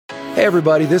Hey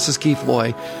everybody, this is Keith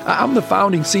Loy. I'm the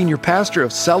founding senior pastor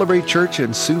of Celebrate Church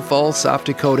in Sioux Falls, South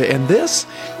Dakota, and this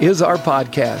is our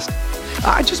podcast.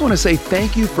 I just want to say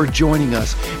thank you for joining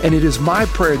us, and it is my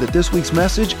prayer that this week's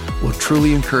message will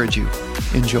truly encourage you.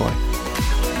 Enjoy.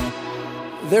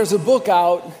 There's a book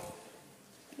out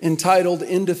entitled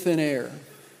Into Thin Air.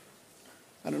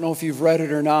 I don't know if you've read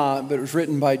it or not, but it was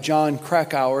written by Jon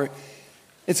Krakauer.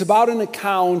 It's about an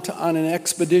account on an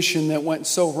expedition that went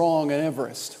so wrong in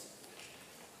Everest.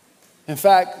 In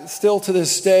fact, still to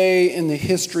this day in the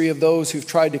history of those who've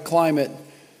tried to climb it,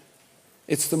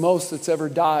 it's the most that's ever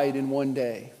died in one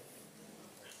day.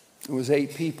 It was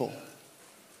 8 people.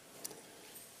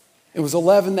 It was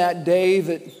 11 that day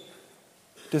that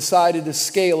decided to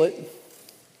scale it.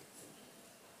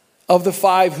 Of the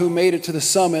 5 who made it to the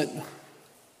summit,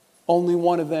 only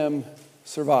one of them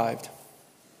survived.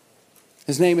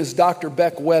 His name is Dr.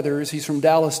 Beck Weathers. He's from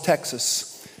Dallas,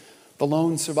 Texas, the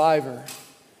lone survivor.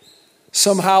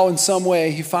 Somehow, in some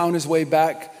way, he found his way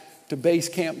back to base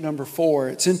camp number 4.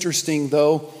 It's interesting,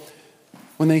 though,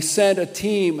 when they sent a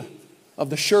team of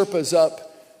the Sherpas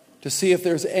up to see if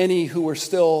there's any who were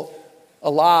still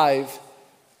alive,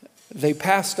 they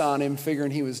passed on him,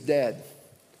 figuring he was dead.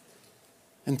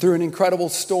 And through an incredible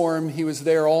storm, he was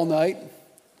there all night,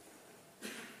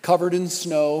 covered in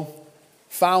snow,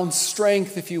 found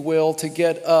strength, if you will, to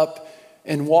get up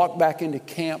and walk back into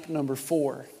camp number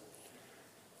 4.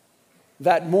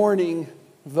 That morning,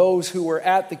 those who were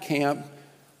at the camp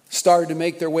started to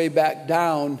make their way back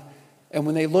down, and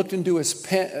when they looked into his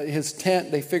tent,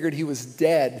 they figured he was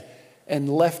dead and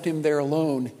left him there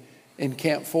alone in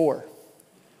camp 4.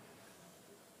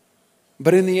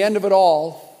 But in the end of it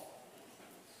all,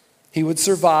 he would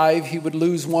survive. He would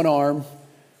lose one arm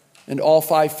and all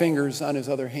 5 fingers on his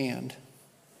other hand.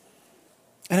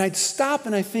 And I'd stop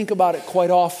and I think about it quite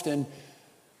often.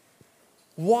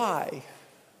 Why?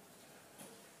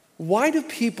 Why do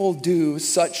people do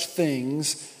such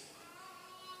things?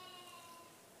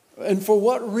 And for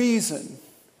what reason?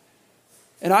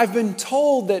 And I've been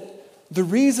told that the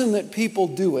reason that people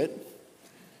do it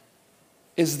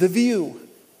is the view.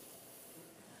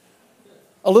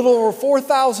 A little over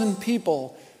 4,000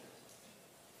 people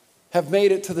have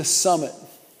made it to the summit.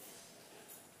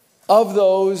 Of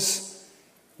those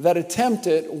that attempt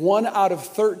it, 1 out of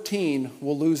 13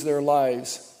 will lose their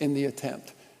lives in the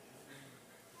attempt.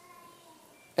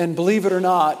 And believe it or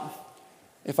not,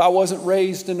 if I wasn't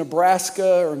raised in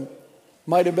Nebraska or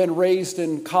might have been raised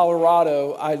in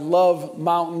Colorado, I love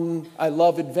mountain, I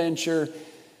love adventure.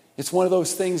 It's one of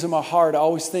those things in my heart. I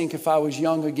always think if I was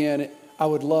young again, I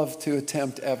would love to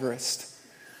attempt Everest.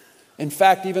 In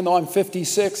fact, even though I'm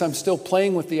 56, I'm still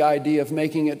playing with the idea of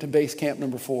making it to base camp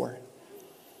number 4.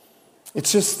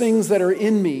 It's just things that are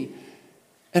in me.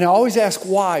 And I always ask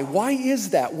why. Why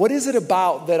is that? What is it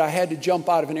about that I had to jump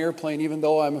out of an airplane even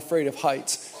though I'm afraid of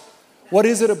heights? What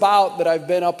is it about that I've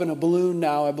been up in a balloon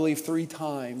now, I believe 3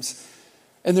 times?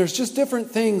 And there's just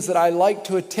different things that I like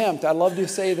to attempt. I love to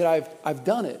say that I've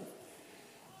done it.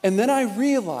 And then I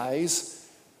realize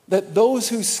that those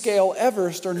who scale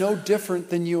Everest are no different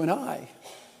than you and I.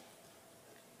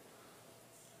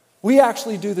 We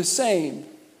actually do the same.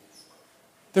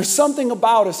 There's something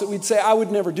about us that we'd say, I would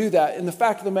never do that. And the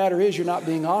fact of the matter is, you're not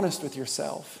being honest with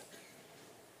yourself.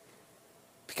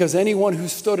 Because anyone who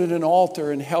stood at an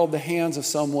altar and held the hands of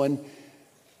someone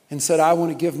and said, I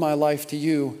want to give my life to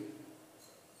you,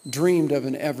 dreamed of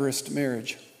an Everest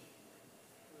marriage.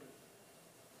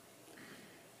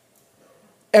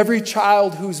 Every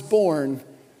child who's born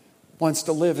wants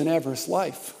to live an Everest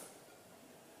life.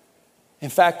 In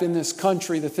fact, in this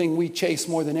country, the thing we chase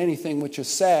more than anything, which is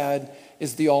sad,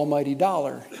 is the almighty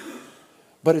dollar.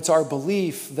 But it's our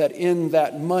belief that in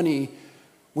that money,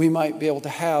 we might be able to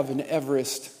have an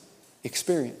Everest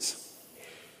experience.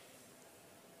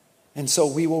 And so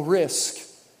we will risk,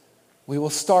 we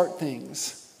will start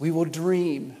things, we will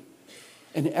dream.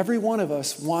 And every one of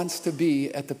us wants to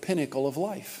be at the pinnacle of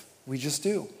life. We just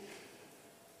do.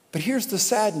 But here's the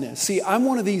sadness. See, I'm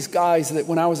one of these guys that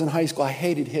when I was in high school, I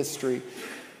hated history.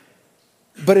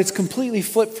 But it's completely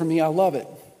flipped for me. I love it.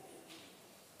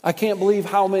 I can't believe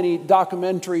how many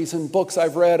documentaries and books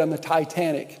I've read on the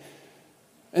Titanic.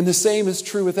 And the same is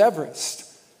true with Everest.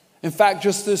 In fact,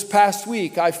 just this past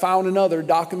week, I found another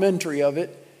documentary of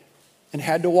it and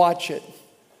had to watch it.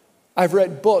 I've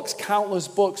read books, countless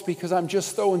books, because I'm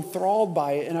just so enthralled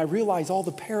by it, and I realize all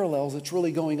the parallels that's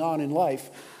really going on in life.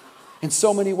 In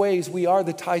so many ways, we are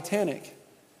the Titanic.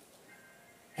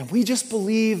 And we just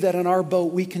believe that on our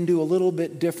boat we can do a little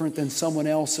bit different than someone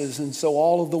else's. And so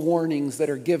all of the warnings that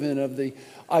are given of the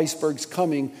icebergs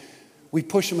coming, we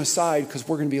push them aside because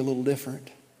we're going to be a little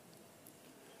different.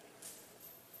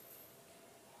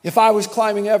 If I was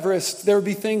climbing Everest, there would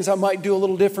be things I might do a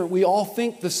little different. We all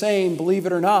think the same, believe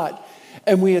it or not.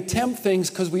 And we attempt things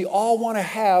because we all want to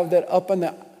have that up on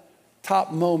the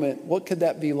top moment. What could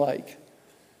that be like?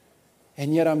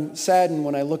 And yet I'm saddened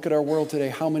when I look at our world today,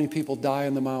 how many people die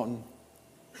on the mountain.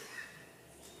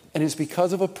 And it's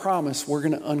because of a promise we're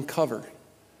going to uncover.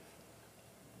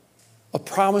 A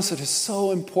promise that is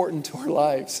so important to our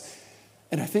lives.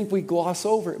 And I think we gloss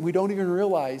over it. We don't even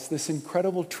realize this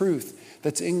incredible truth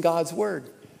that's in God's word.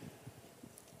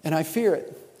 And I fear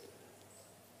it.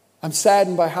 I'm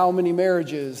saddened by how many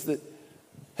marriages that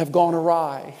have gone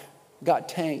awry, got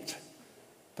tanked.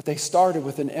 But they started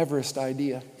with an Everest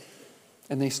idea.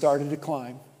 And they started to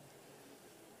climb.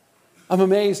 I'm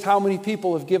amazed how many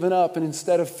people have given up, and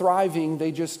instead of thriving,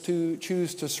 they just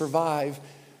choose to survive.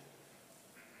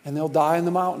 And they'll die on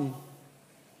the mountain.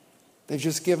 They've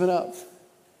just given up.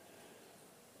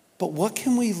 But what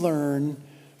can we learn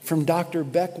from Dr.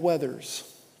 Beck Weathers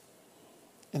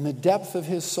and the depth of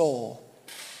his soul?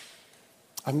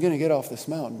 I'm going to get off this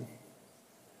mountain.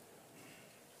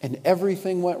 And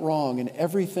everything went wrong, and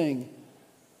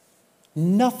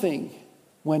nothing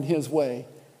went his way.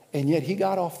 And yet he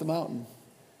got off the mountain.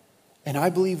 And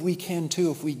I believe we can too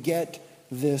if we get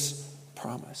this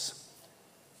promise.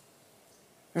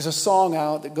 There's a song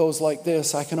out that goes like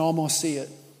this. I can almost see it.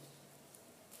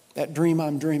 That dream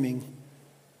I'm dreaming.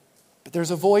 But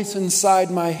there's a voice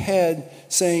inside my head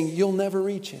saying, you'll never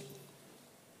reach it.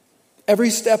 Every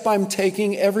step I'm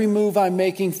taking, every move I'm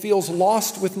making feels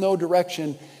lost with no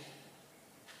direction.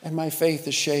 And my faith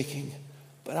is shaking.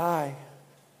 But I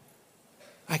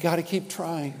got to keep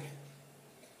trying.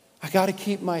 I got to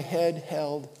keep my head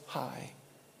held high.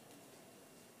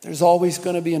 There's always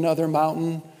going to be another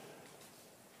mountain.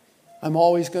 I'm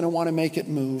always going to want to make it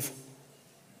move.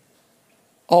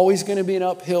 Always going to be an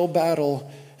uphill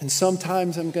battle. And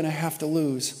sometimes I'm going to have to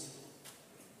lose.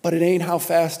 But it ain't how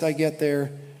fast I get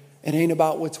there. It ain't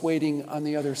about what's waiting on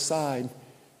the other side.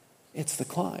 It's the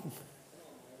climb.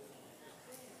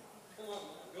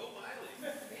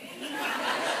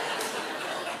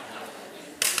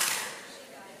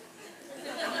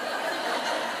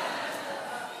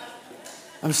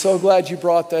 I'm so glad you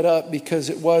brought that up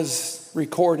because it was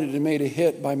recorded and made a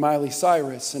hit by Miley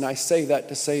Cyrus. And I say that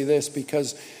to say this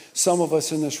because some of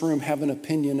us in this room have an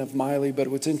opinion of Miley, but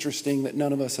what's interesting that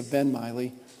none of us have been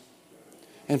Miley.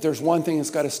 And if there's one thing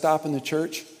that's got to stop in the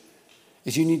church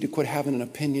is you need to quit having an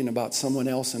opinion about someone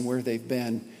else and where they've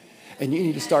been. And you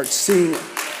need to start seeing it.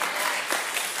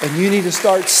 And you need to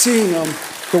start seeing them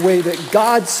the way that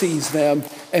God sees them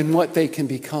and what they can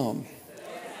become.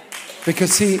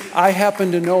 Because see, I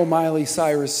happen to know Miley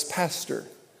Cyrus' pastor.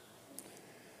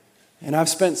 And I've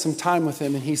spent some time with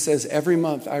him, and he says every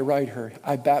month I write her,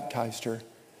 I baptized her.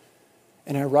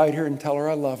 And I write her and tell her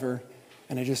I love her,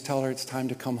 and I just tell her it's time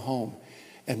to come home.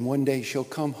 And one day she'll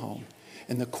come home.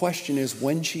 And the question is,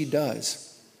 when she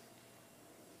does,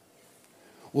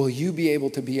 will you be able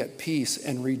to be at peace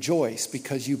and rejoice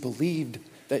because you believed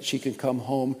that she could come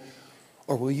home?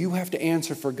 Or will you have to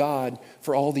answer for God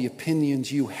for all the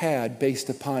opinions you had based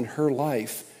upon her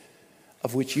life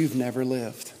of which you've never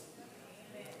lived?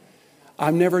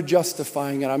 I'm never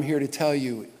justifying it. I'm here to tell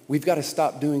you, we've got to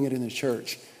stop doing it in the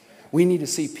church. We need to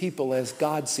see people as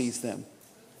God sees them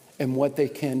and what they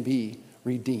can be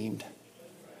redeemed.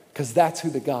 Because that's who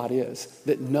the God is,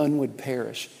 that none would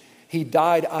perish. He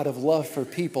died out of love for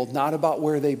people, not about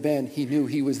where they've been. He knew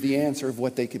he was the answer of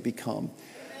what they could become.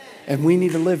 And we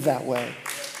need to live that way.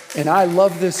 And I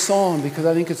love this song because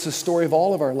I think it's the story of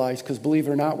all of our lives, because believe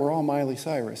it or not, we're all Miley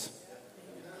Cyrus.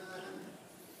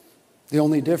 The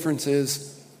only difference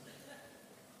is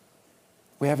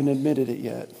we haven't admitted it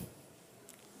yet.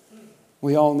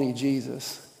 We all need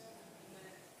Jesus.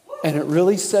 And it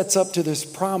really sets up to this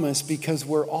promise because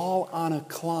we're all on a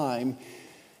climb.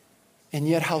 And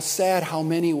yet how sad how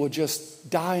many will just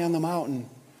die on the mountain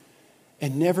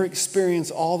and never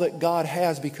experience all that God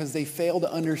has because they fail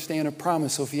to understand a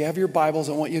promise. So if you have your Bibles,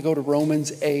 I want you to go to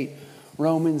Romans 8.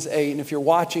 Romans 8. And if you're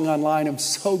watching online, I'm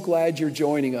so glad you're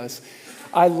joining us.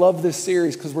 I love this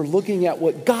series because we're looking at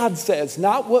what God says,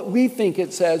 not what we think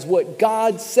it says, what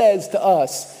God says to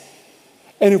us.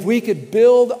 And if we could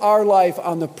build our life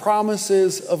on the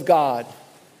promises of God.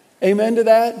 Amen to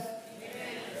that?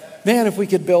 Amen. Man, if we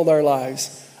could build our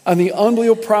lives on the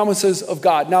unbelievable promises of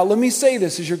God. Now, let me say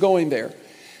this as you're going there.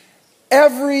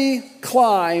 Every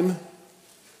climb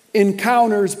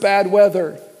encounters bad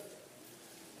weather.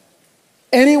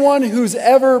 Anyone who's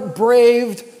ever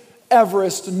braved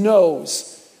Everest knows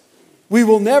we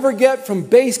will never get from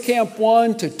base camp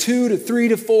 1 to 2 to 3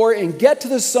 to 4 and get to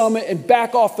the summit and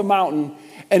back off the mountain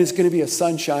and it's going to be a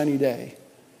sunshiny day.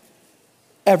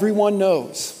 Everyone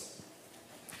knows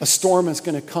a storm is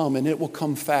going to come, and it will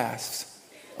come fast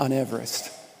on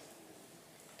Everest.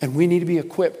 And we need to be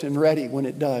equipped and ready when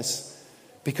it does,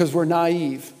 because we're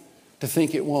naive to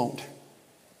think it won't.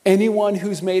 Anyone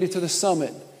who's made it to the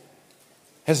summit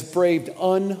has braved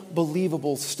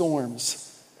unbelievable storms.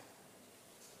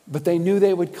 But they knew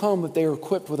they would come, but they were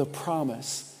equipped with a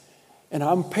promise. And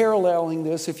I'm paralleling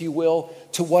this, if you will,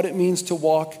 to what it means to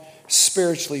walk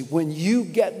spiritually. When you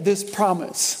get this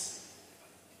promise,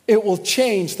 it will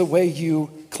change the way you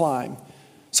climb.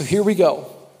 So here we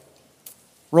go.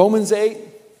 Romans 8.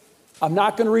 I'm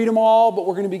not going to read them all, but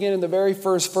we're going to begin in the very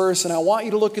first verse. And I want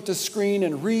you to look at the screen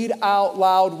and read out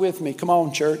loud with me. Come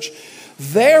on, church.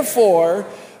 Therefore,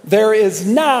 there is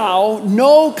now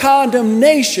no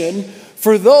condemnation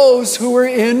for those who are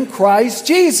in Christ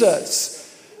Jesus.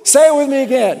 Say it with me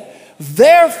again.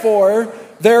 Therefore,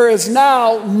 there is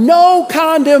now no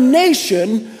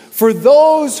condemnation for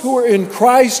those who are in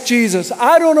Christ Jesus.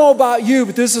 I don't know about you,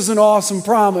 but this is an awesome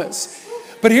promise.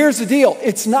 But here's the deal.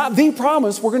 It's not the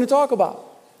promise we're going to talk about.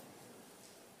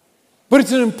 But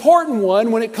it's an important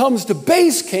one when it comes to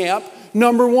base camp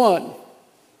number 1.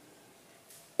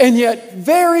 And yet,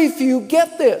 very few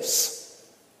get this.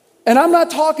 And I'm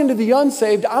not talking to the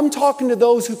unsaved. I'm talking to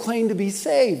those who claim to be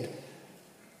saved.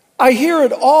 I hear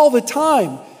it all the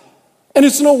time. And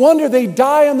it's no wonder they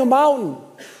die on the mountain.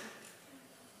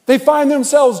 They find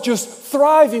themselves just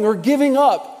thriving or giving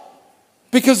up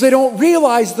because they don't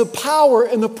realize the power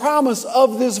and the promise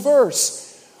of this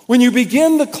verse. When you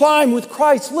begin the climb with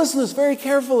Christ, listen to this very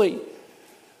carefully.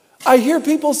 I hear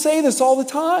people say this all the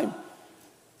time.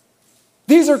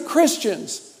 These are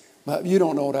Christians. You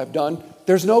don't know what I've done.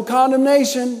 There's no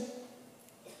condemnation.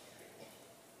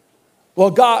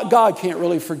 Well, God can't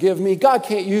really forgive me. God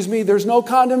can't use me. There's no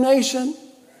condemnation.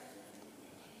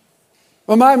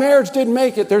 Well, my marriage didn't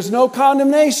make it. There's no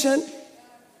condemnation.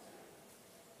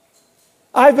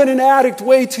 I've been an addict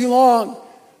way too long.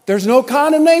 There's no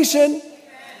condemnation.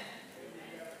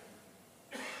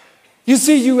 You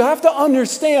see, you have to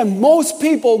understand, most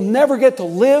people never get to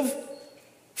live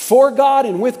for God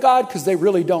and with God because they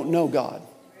really don't know God.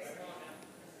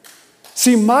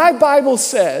 See, my Bible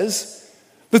says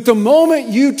that the moment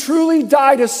you truly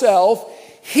die to self,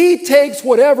 He takes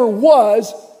whatever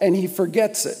was and He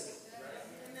forgets it.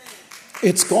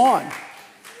 It's gone.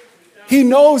 He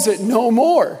knows it no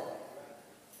more.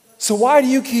 So why do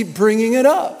you keep bringing it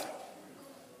up?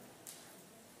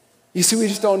 You see, we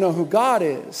just don't know who God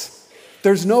is.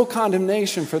 There's no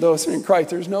condemnation for those in Christ.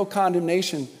 There's no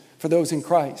condemnation for those in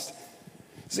Christ.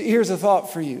 So here's a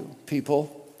thought for you,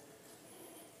 people.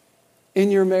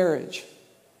 In your marriage,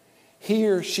 he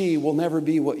or she will never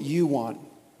be what you want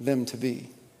them to be.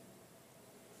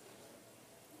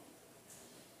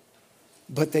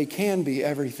 But they can be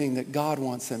everything that God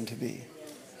wants them to be.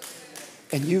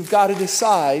 And you've got to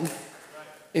decide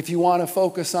if you want to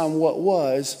focus on what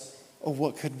was or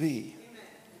what could be.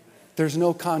 There's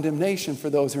no condemnation for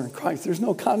those who are in Christ. There's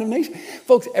no condemnation.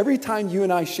 Folks, every time you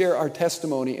and I share our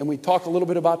testimony and we talk a little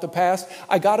bit about the past,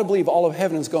 I got to believe all of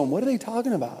heaven is going, what are they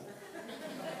talking about?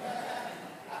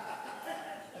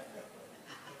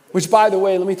 Which, by the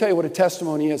way, let me tell you what a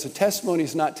testimony is. A testimony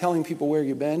is not telling people where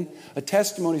you've been. A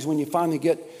testimony is when you finally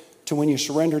get to when you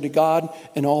surrender to God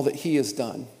and all that He has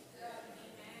done.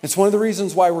 It's one of the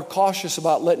reasons why we're cautious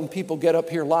about letting people get up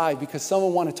here live, because some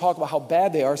will want to talk about how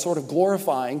bad they are, sort of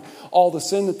glorifying all the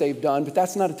sin that they've done. But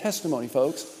that's not a testimony,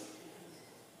 folks.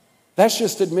 That's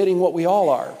just admitting what we all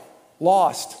are.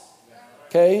 Lost.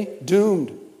 Okay?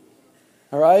 Doomed.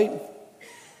 All right?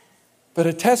 But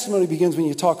a testimony begins when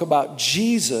you talk about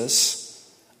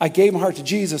Jesus. I gave my heart to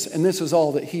Jesus, and this is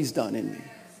all that He's done in me.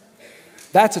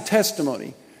 That's a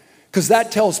testimony. Because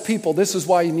that tells people this is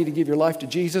why you need to give your life to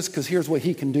Jesus, because here's what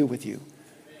He can do with you.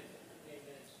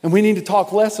 And we need to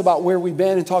talk less about where we've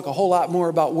been and talk a whole lot more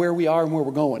about where we are and where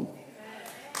we're going.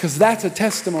 Because that's a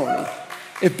testimony.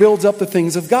 It builds up the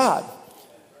things of God.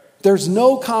 There's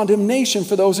no condemnation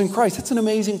for those in Christ. It's an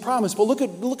amazing promise. But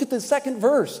look at the second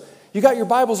verse. You got your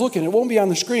Bibles looking. It won't be on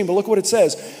the screen, but look what it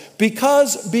says.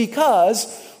 Because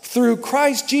through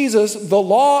Christ Jesus, the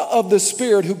law of the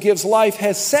Spirit who gives life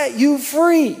has set you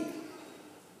free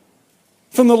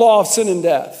from the law of sin and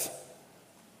death.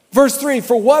 Verse 3,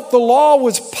 for what the law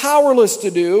was powerless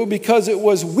to do because it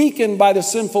was weakened by the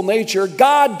sinful nature,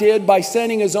 God did by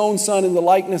sending His own Son in the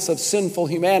likeness of sinful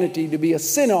humanity to be a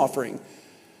sin offering.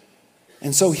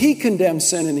 And so He condemned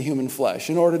sin in the human flesh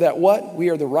in order that what? We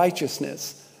are the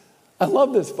righteousness. I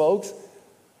love this, folks.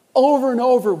 Over and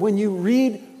over, when you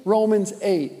read Romans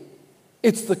 8,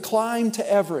 it's the climb to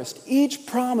Everest. Each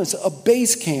promise a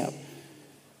base camp.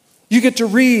 You get to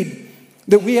read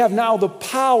That we have now the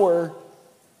power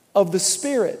of the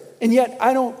Spirit. And yet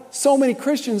so many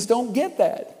Christians don't get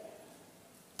that.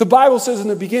 The Bible says in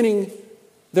the beginning,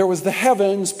 there was the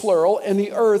heavens, plural, and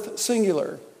the earth,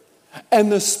 singular.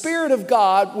 And the Spirit of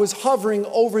God was hovering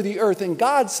over the earth. And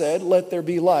God said, let there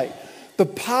be light. The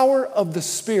power of the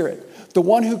Spirit, the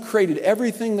one who created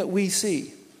everything that we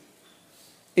see,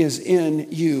 is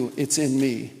in you. It's in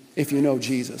me, if you know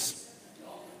Jesus.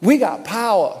 We got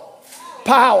power.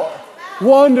 Power.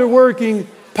 Wonder-working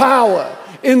power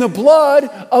in the blood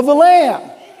of the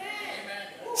Lamb.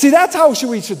 See, that's how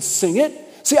we should sing it.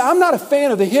 See, I'm not a fan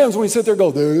of the hymns when we sit there and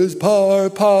go, there's power,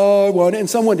 power, one, and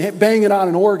someone banging on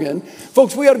an organ.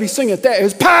 Folks, we ought to be singing that.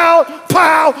 There's power,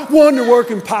 power,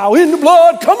 wonder-working power in the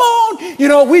blood. Come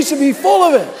on. We should be full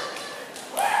of it.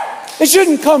 It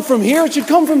shouldn't come from here. It should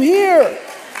come from here.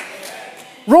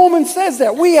 Romans says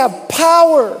that. We have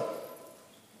power.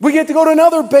 We get to go to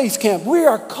another base camp. We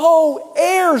are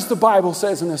co-heirs, the Bible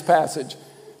says in this passage.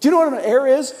 Do you know what an heir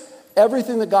is?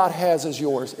 Everything that God has is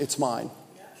yours. It's mine.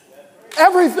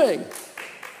 Everything.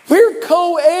 We're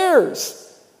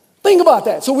co-heirs. Think about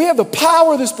that. So we have the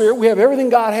power of the Spirit. We have everything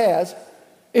God has.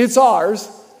 It's ours.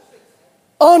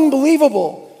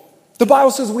 Unbelievable. The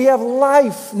Bible says we have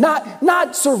life,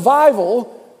 not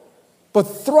survival, but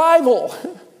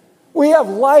thrival. We have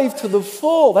life to the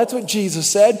full. That's what Jesus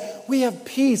said. We have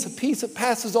peace, a peace that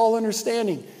passes all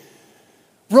understanding.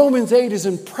 Romans 8 is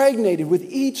impregnated with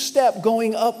each step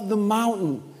going up the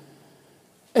mountain.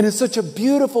 And it's such a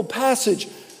beautiful passage.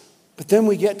 But then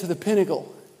we get to the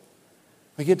pinnacle.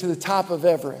 We get to the top of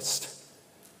Everest.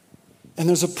 And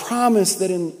there's a promise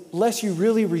that unless you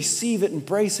really receive it,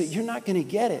 embrace it, you're not going to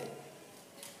get it.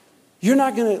 You're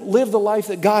not going to live the life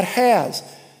that God has.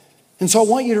 And so I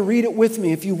want you to read it with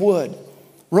me if you would.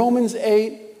 Romans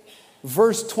 8,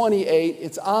 verse 28.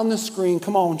 It's on the screen.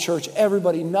 Come on, church.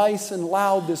 Everybody, nice and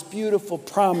loud, this beautiful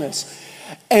promise.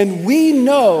 And we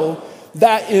know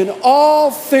that in all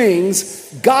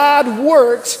things God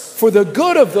works for the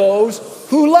good of those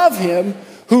who love him,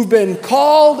 who've been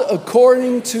called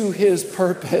according to his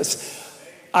purpose.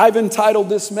 I've entitled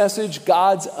this message,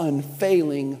 God's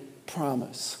Unfailing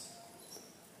Promise.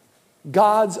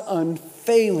 God's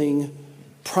unfailing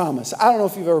promise. I don't know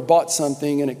if you've ever bought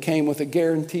something and it came with a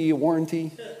guarantee, a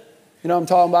warranty. You know what I'm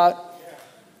talking about?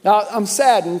 Now, I'm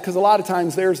saddened because a lot of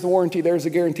times there's the warranty, there's the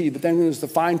guarantee, but then there's the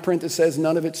fine print that says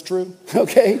none of it's true.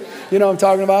 Okay? You know what I'm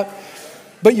talking about?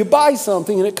 But you buy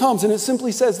something and it comes and it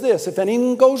simply says this: if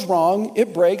anything goes wrong,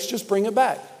 it breaks, just bring it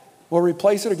back. We'll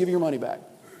replace it or give you your money back.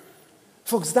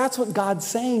 Folks, that's what God's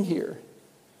saying here.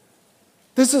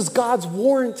 This is God's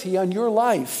warranty on your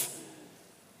life.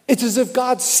 It's as if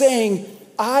God's saying,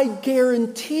 I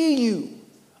guarantee you,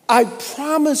 I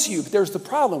promise you. But there's the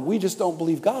problem. We just don't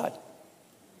believe God.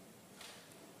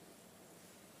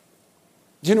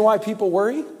 Do you know why people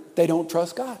worry? They don't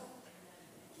trust God.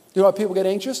 Do you know why people get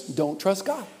anxious? Don't trust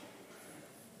God.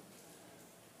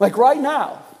 Like right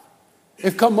now,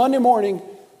 if come Monday morning,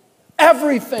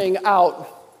 everything out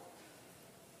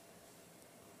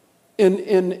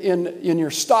in your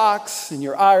stocks, in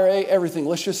your IRA, everything,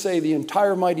 let's just say the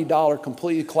entire mighty dollar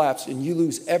completely collapsed and you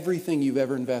lose everything you've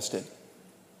ever invested.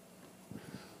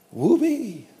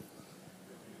 Whoopee.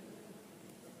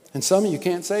 And some of you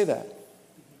can't say that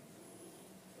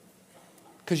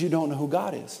because you don't know who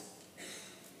God is.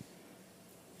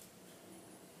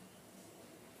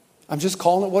 I'm just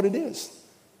calling it what it is.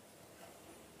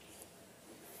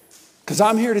 Because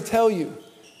I'm here to tell you,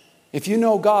 if you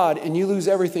know God and you lose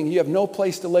everything, you have no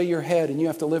place to lay your head and you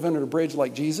have to live under a bridge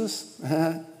like Jesus,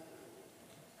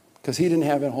 because he didn't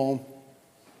have a home.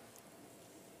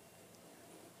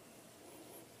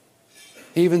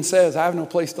 He even says, I have no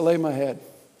place to lay my head.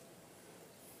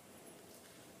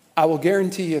 I will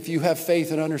guarantee you, if you have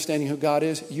faith and understanding who God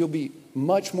is, you'll be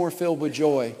much more filled with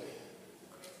joy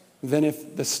than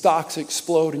if the stocks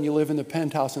explode and you live in the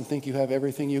penthouse and think you have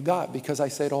everything you got. Because I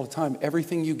say it all the time,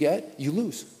 everything you get, you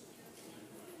lose.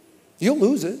 You'll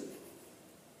lose it.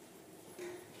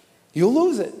 You'll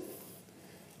lose it.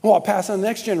 Well, I'll pass on the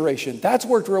next generation. That's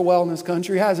worked real well in this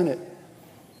country, hasn't it?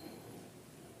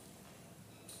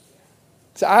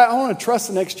 So I want to trust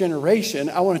the next generation.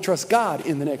 I want to trust God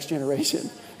in the next generation.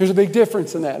 There's a big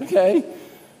difference in that, okay?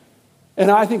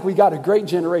 And I think we got a great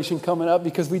generation coming up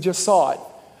because we just saw it.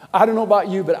 I don't know about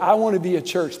you, but I want to be a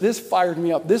church. This fired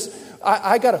me up.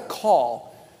 I got a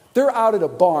call. They're out at a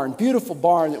barn, beautiful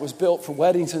barn that was built for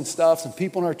weddings and stuff. Some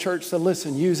people in our church said,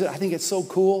 listen, use it. I think it's so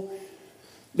cool.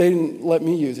 They didn't let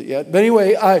me use it yet. But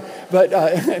anyway,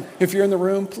 if you're in the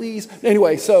room, please.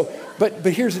 Anyway, but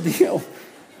here's the deal.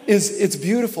 It's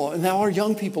beautiful. And now our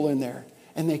young people in there.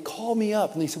 And they called me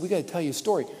up and they said, we got to tell you a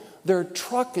story. They're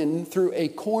trucking through a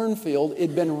cornfield.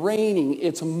 It'd been raining.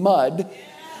 It's mud.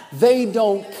 They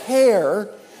don't care.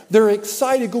 They're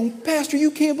excited, going, Pastor,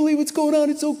 you can't believe what's going on.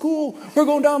 It's so cool. We're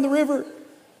going down the river.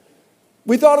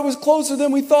 We thought it was closer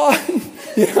than we thought.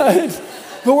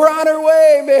 But we're on our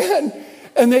way, man.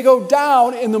 And they go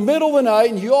down in the middle of the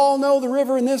night, and you all know the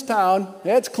river in this town.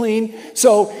 That's clean.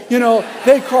 So,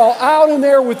 they crawl out in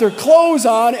there with their clothes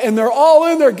on, and they're all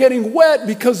in there getting wet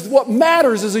because what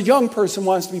matters is a young person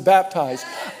wants to be baptized.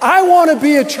 I want to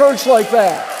be a church like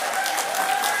that.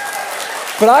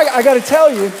 But I got to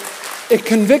tell you, it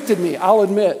convicted me, I'll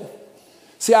admit.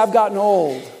 See, I've gotten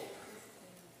old.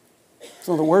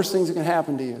 Some of the worst things that can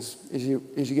happen to you is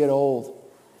you get old.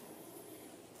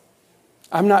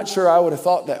 I'm not sure I would have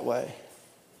thought that way.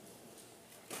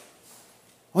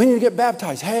 We need to get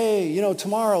baptized. Hey,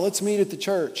 tomorrow let's meet at the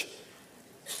church.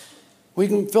 We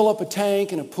can fill up a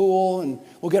tank and a pool and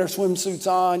we'll get our swimsuits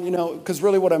on, because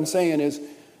really what I'm saying is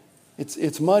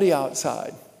it's muddy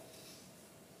outside.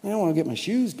 I don't want to get my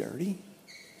shoes dirty.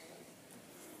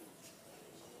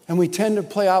 And we tend to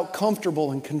play out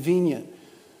comfortable and convenient.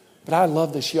 But I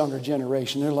love this younger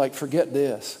generation. They're like, forget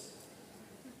this.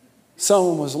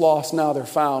 Someone was lost, now they're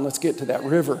found. Let's get to that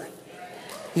river.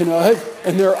 And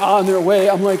they're on their way.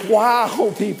 I'm like,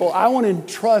 wow, people, I want to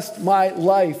entrust my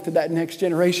life to that next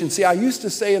generation. See, I used to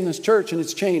say in this church, and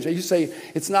it's changed. I used to say,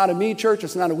 it's not a me church,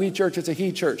 it's not a we church, it's a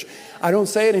he church. I don't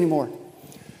say it anymore.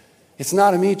 It's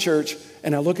not a me church,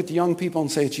 and I look at the young people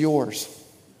and say, it's yours.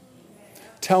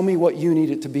 Tell me what you need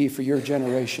it to be for your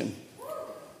generation.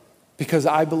 Because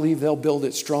I believe they'll build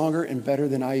it stronger and better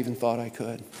than I even thought I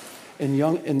could.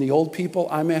 And the old people,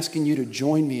 I'm asking you to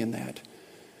join me in that.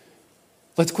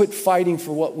 Let's quit fighting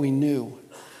for what we knew,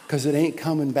 because it ain't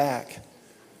coming back.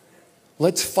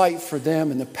 Let's fight for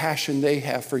them and the passion they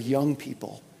have for young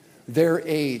people, their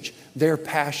age, their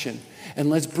passion. And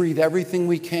let's breathe everything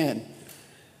we can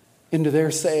into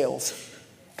their sails,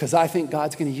 because I think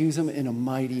God's going to use them in a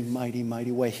mighty, mighty,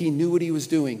 mighty way. He knew what he was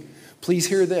doing. Please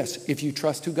hear this, if you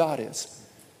trust who God is.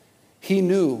 He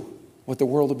knew what the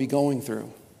world would be going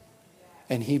through.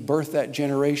 And he birthed that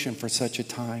generation for such a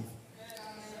time.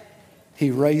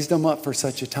 He raised them up for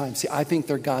such a time. See, I think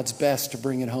they're God's best to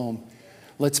bring it home.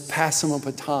 Let's pass them a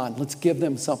baton. Let's give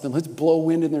them something. Let's blow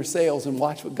wind in their sails and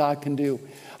watch what God can do.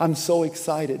 I'm so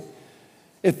excited.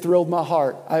 It thrilled my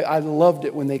heart. I loved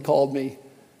it when they called me.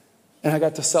 And I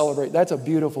got to celebrate. That's a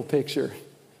beautiful picture.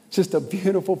 Just a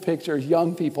beautiful picture of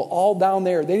young people all down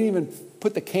there. They didn't even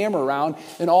put the camera around,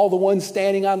 and all the ones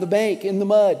standing on the bank in the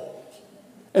mud.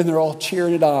 And they're all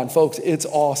cheering it on. Folks, it's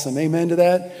awesome. Amen to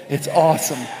that? It's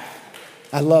awesome.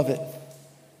 I love it.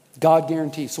 God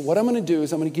guarantees. So what I'm going to do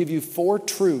is I'm going to give you 4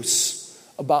 truths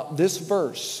about this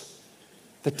verse.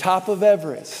 The top of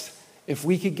Everest. If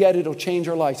we could get it, it'll change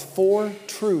our lives. 4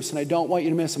 truths, and I don't want you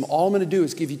to miss them. All I'm going to do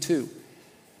is give you 2.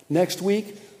 Next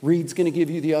week, Reed's going to give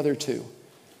you the other 2.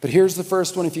 But here's the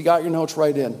first one. If you got your notes,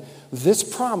 right in. This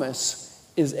promise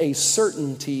is a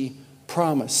certainty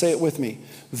promise. Say it with me.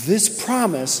 This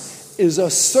promise is a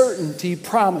certainty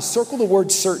promise. Circle the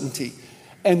word certainty.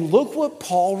 And look what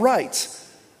Paul writes.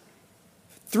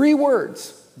 3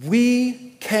 words.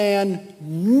 We can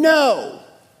know.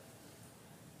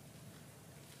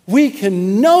 We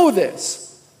can know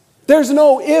this. There's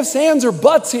no ifs, ands, or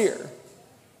buts here.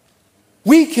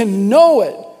 We can know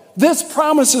it. This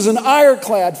promise is an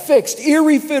ironclad, fixed,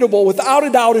 irrefutable, without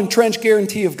a doubt, entrenched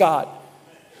guarantee of God.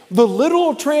 The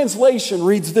literal translation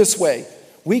reads this way.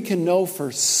 We can know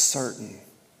for certain.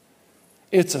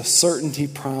 It's a certainty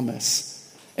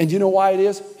promise. And you know why it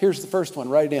is? Here's the first one,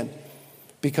 write it in.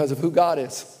 Because of who God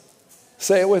is.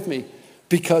 Say it with me.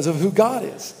 Because of who God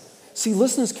is. See,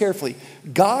 listen to this carefully.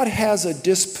 God has a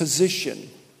disposition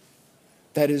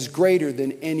that is greater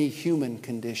than any human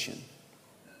condition.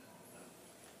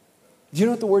 Do you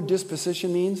know what the word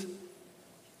disposition means?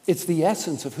 It's the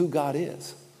essence of who God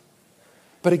is.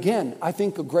 But again, I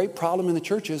think a great problem in the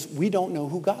church is we don't know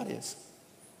who God is.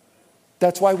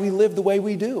 That's why we live the way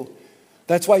we do.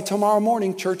 That's why tomorrow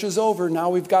morning, church is over. Now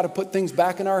we've got to put things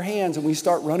back in our hands and we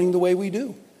start running the way we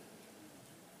do.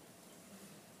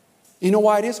 You know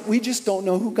why it is? We just don't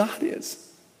know who God is.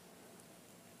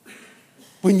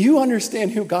 When you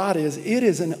understand who God is, it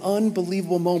is an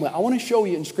unbelievable moment. I want to show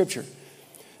you in Scripture.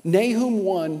 Nahum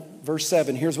 1, verse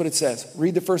 7, here's what it says.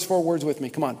 Read the first 4 words with me.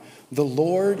 Come on. The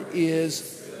Lord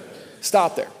is...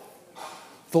 Stop there.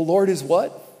 The Lord is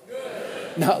what?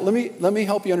 Good. Now, let me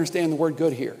help you understand the word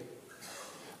good here.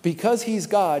 Because he's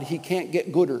God, he can't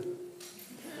get gooder.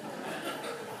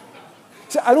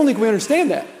 See, I don't think we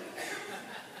understand that.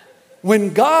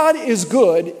 When God is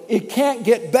good, it can't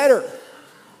get better.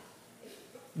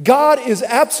 God is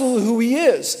absolutely who he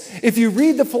is. If you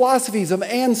read the philosophies of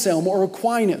Anselm or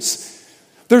Aquinas,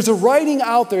 there's a writing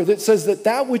out there that says that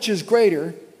that which is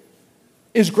greater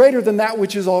than that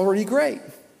which is already great.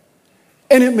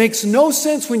 And it makes no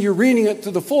sense when you're reading it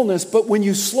to the fullness, but when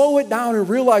you slow it down and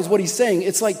realize what he's saying,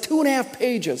 it's like 2.5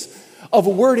 pages of a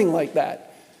wording like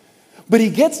that. But he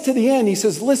gets to the end, he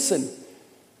says, listen,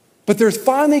 but there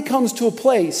finally comes to a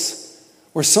place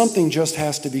where something just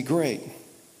has to be great.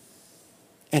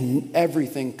 And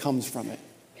everything comes from it.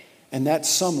 And that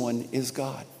someone is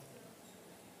God.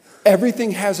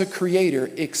 Everything has a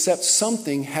creator except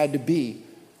something had to be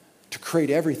to create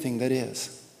everything that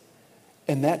is.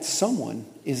 And that someone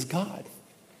is God.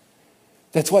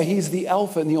 That's why he's the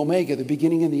Alpha and the Omega, the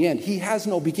beginning and the end. He has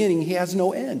no beginning, he has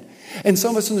no end. And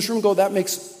some of us in this room go, that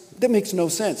makes no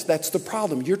sense. That's the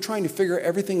problem. You're trying to figure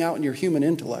everything out in your human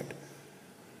intellect.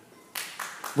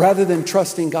 Rather than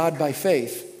trusting God by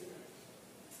faith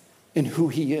in who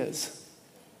he is.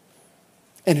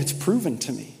 And it's proven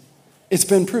to me. It's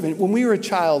been proven. When we were a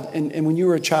child, and when you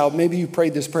were a child, maybe you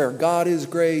prayed this prayer, God is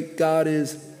great, God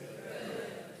is...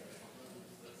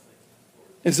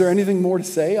 Is there anything more to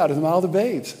say out of the mouth of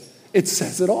babes? It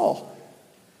says it all.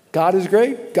 God is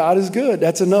great, God is good.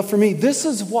 That's enough for me. This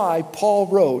is why Paul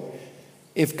wrote,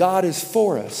 if God is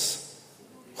for us,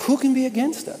 who can be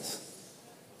against us?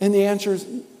 And the answer is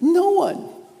no one.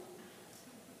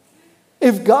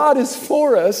 If God is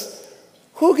for us,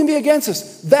 who can be against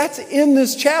us? That's in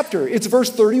this chapter. It's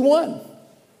verse 31.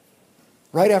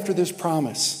 Right after this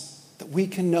promise that we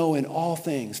can know in all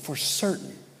things for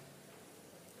certain.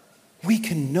 We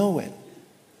can know it,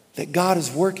 that God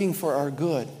is working for our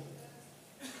good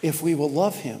if we will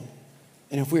love him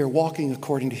and if we are walking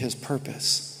according to his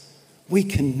purpose. We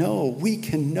can know, we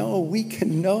can know, we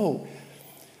can know.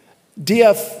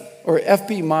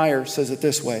 F.B. Meyer says it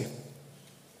this way.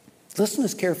 Listen to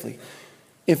this carefully.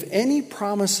 If any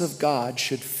promise of God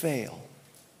should fail,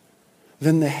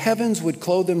 then the heavens would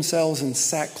clothe themselves in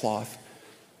sackcloth.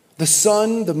 The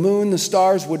sun, the moon, the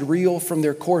stars would reel from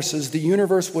their courses. The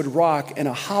universe would rock, and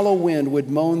a hollow wind would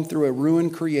moan through a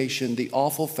ruined creation the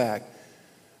awful fact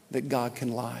that God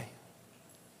can lie.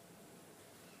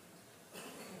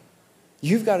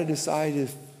 You've got to decide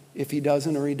if he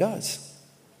doesn't or he does.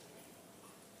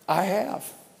 I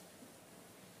have.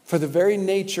 For the very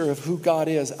nature of who God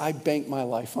is, I bank my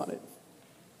life on it.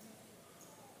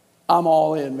 I'm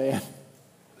all in, man.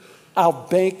 I'll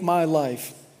bank my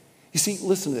life. You see,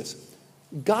 listen to this.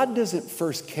 God doesn't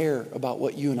first care about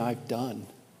what you and I've done.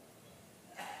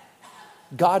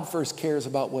 God first cares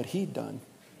about what he'd done.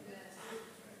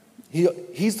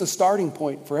 He's the starting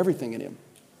point for everything in him.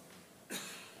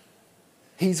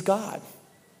 He's God.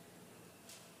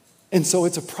 And so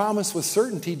it's a promise with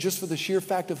certainty just for the sheer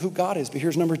fact of who God is. But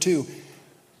here's number 2.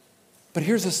 But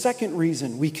here's a second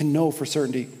reason we can know for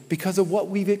certainty. Because of what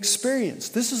we've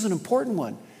experienced. This is an important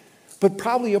one, but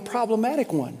probably a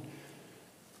problematic one.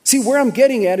 See, where I'm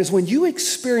getting at is when you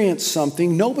experience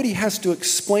something, nobody has to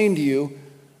explain to you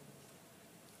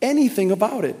anything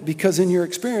about it. Because in your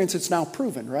experience, it's now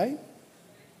proven, right?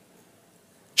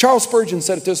 Charles Spurgeon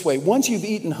said it this way. Once you've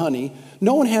eaten honey,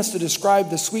 no one has to describe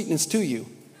the sweetness to you.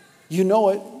 You know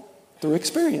it through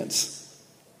experience.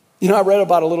 You know, I read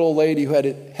about a little old lady who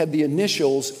had the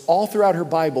initials all throughout her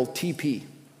Bible, TP.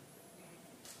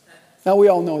 Now, we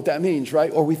all know what that means,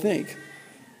 right? Or we think.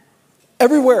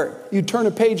 Everywhere you'd turn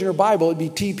a page in her Bible, it'd be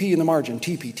TP in the margin.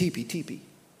 TP, TP, TP.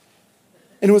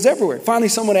 And it was everywhere. Finally,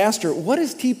 someone asked her, what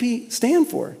does TP stand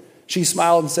for? She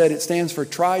smiled and said, it stands for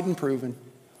tried and proven.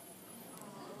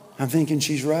 I'm thinking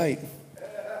she's right.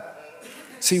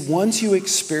 See, once you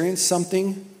experience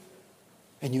something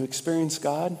and you experience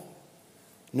God,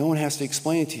 no one has to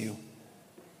explain it to you.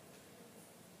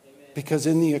 Because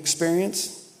in the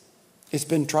experience, it's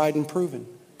been tried and proven.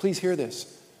 Please hear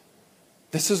this.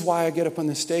 This is why I get up on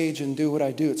the stage and do what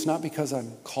I do. It's not because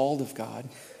I'm called of God,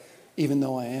 even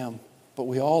though I am. But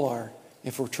we all are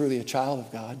if we're truly a child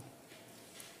of God.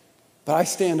 But I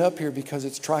stand up here because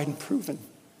it's tried and proven.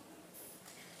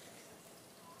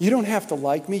 You don't have to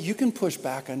like me. You can push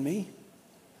back on me.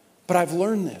 But I've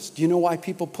learned this. Do you know why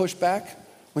people push back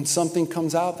when something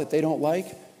comes out that they don't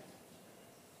like?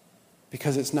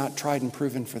 Because it's not tried and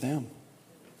proven for them.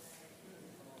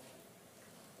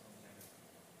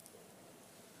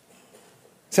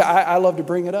 See, I love to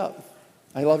bring it up.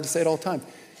 I love to say it all the time.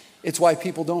 It's why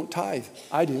people don't tithe.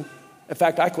 I do. In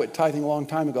fact, I quit tithing a long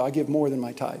time ago. I give more than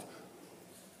my tithe.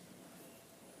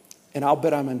 And I'll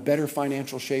bet I'm in better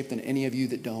financial shape than any of you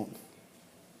that don't.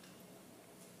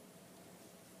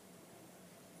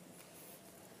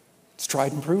 It's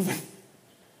tried and proven.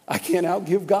 I can't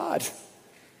outgive God.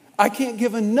 I can't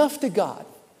give enough to God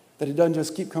that it doesn't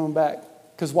just keep coming back.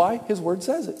 Because why? His word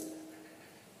says it.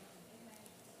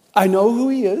 I know who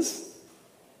he is,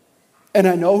 and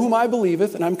I know whom I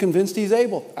believeth, and I'm convinced he's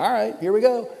able. All right, here we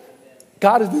go.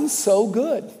 God has been so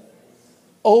good.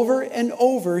 Over and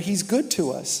over, he's good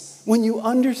to us. When you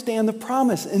understand the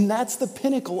promise, and that's the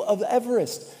pinnacle of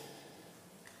Everest.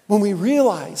 When we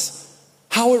realize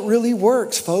how it really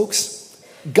works, folks.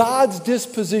 God's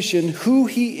disposition, who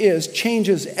he is,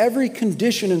 changes every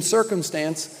condition and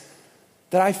circumstance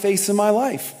that I face in my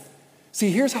life.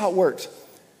 See, here's how it works.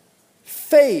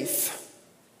 Faith,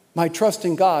 my trust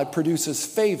in God, produces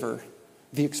favor,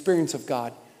 the experience of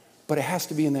God. But it has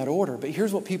to be in that order. But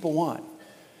here's what people want.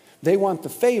 They want the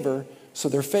favor so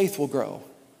their faith will grow.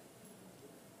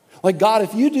 Like, God,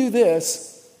 if you do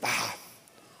this,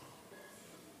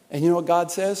 and you know what God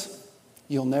says?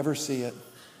 You'll never see it.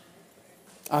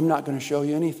 I'm not going to show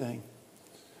you anything.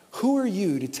 Who are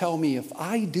you to tell me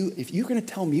if you're going to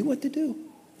tell me what to do?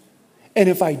 And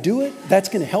if I do it, that's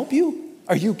going to help you?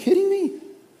 Are you kidding me?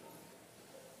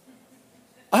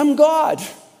 I'm God.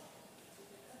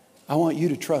 I want you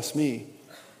to trust me,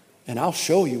 and I'll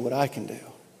show you what I can do.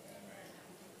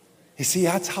 You see,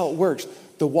 that's how it works.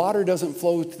 The water doesn't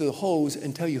flow to the hose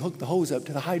until you hook the hose up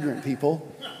to the hydrant,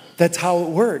 people. That's how it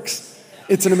works.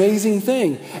 It's an amazing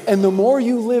thing. And the more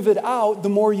you live it out, the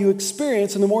more you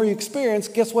experience. And the more you experience,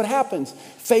 guess what happens?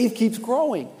 Faith keeps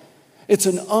growing. It's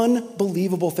an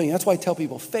unbelievable thing. That's why I tell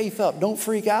people, faith up. Don't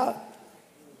freak out.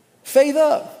 Faith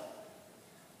up.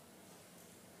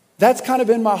 That's kind of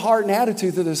been my heart and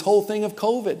attitude through this whole thing of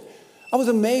COVID. I was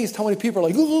amazed how many people are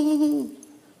like, ooh.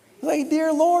 Like,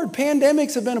 dear Lord,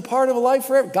 pandemics have been a part of a life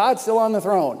forever. God's still on the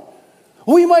throne.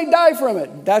 We might die from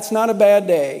it. That's not a bad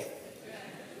day.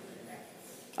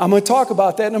 I'm going to talk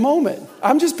about that in a moment.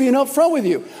 I'm just being upfront with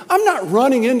you. I'm not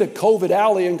running into COVID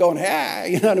alley and going,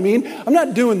 you know what I mean? I'm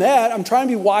not doing that. I'm trying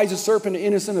to be wise as a serpent and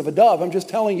innocent of a dove. I'm just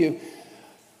telling you,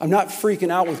 I'm not freaking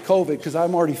out with COVID because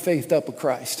I'm already faithed up with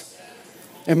Christ.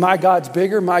 And my God's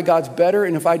bigger, my God's better,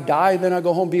 and if I die, then I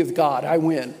go home and be with God. I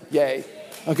win. Yay.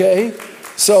 Okay?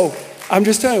 So I'm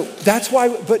just telling you, that's why,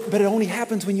 but it only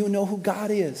happens when you know who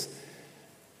God is.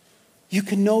 You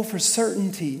can know for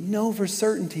certainty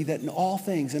that in all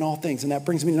things, and that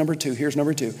brings me to number 2. Here's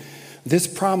number 2. This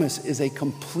promise is a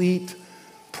complete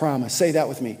promise. Say that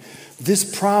with me.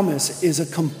 This promise is a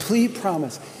complete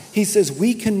promise. He says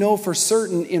we can know for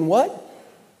certain in what?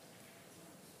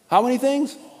 How many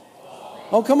things?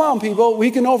 Oh, come on, people.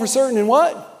 We can know for certain in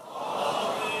what?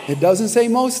 It doesn't say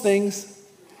most things.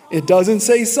 It doesn't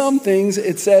say some things.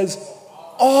 It says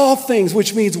all things,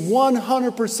 which means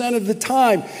 100% of the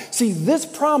time. See, this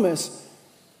promise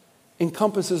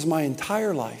encompasses my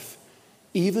entire life,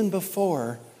 even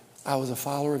before I was a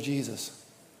follower of Jesus.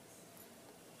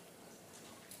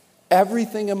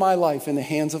 Everything in my life in the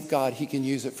hands of God, he can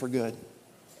use it for good.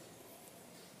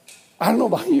 I don't know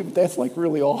about you, but that's like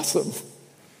really awesome.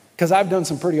 Because I've done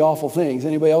some pretty awful things.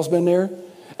 Anybody else been there?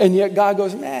 And yet God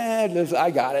goes,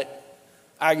 I got it.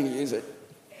 I can use it.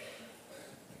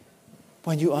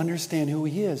 When you understand who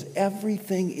he is,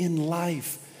 everything in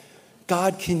life,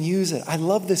 God can use it. I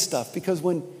love this stuff because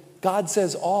when God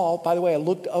says all, by the way, I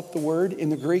looked up the word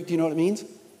in the Greek. Do you know what it means?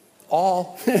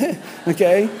 All.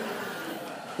 Okay?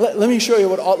 Let me show you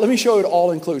what it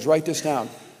all includes. Write this down.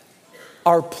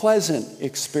 Our pleasant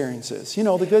experiences. You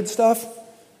know, the good stuff?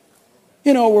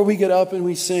 You know, where we get up and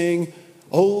we sing,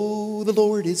 oh, the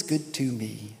Lord is good to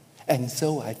me. And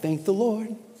so I thank the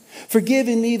Lord for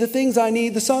giving me the things I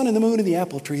need, the sun and the moon and the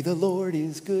apple tree. The Lord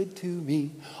is good to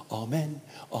me. Amen,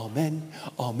 amen,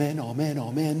 amen, amen,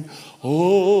 amen,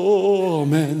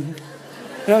 amen. You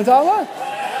know what I'm talking about?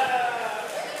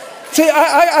 See,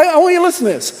 I want you to listen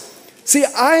to this. See,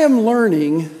 I am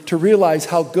learning to realize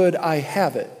how good I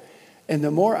have it. And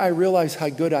the more I realize how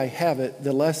good I have it,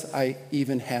 the less I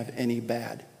even have any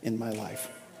bad in my life.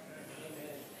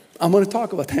 I'm going to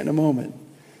talk about that in a moment.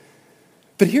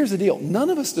 But here's the deal. None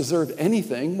of us deserve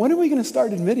anything. When are we going to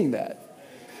start admitting that?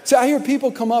 See, I hear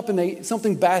people come up and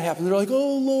something bad happens. They're like,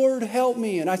 oh, Lord, help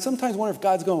me. And I sometimes wonder if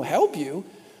God's going to help you.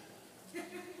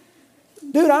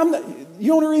 Dude, the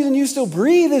only reason you still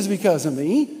breathe is because of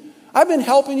me. I've been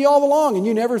helping you all along, and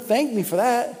you never thanked me for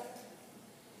that.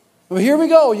 Well, here we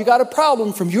go. You got a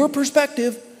problem from your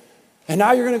perspective, and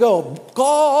now you're going to go,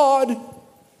 God.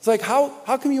 It's like, how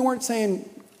come you weren't saying,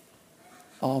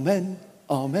 amen,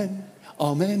 amen,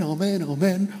 amen, amen,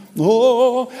 amen.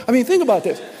 Oh, I mean, think about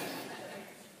this.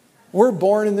 We're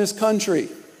born in this country.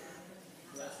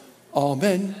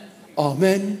 Amen,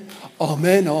 amen,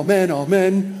 amen, amen,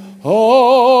 amen,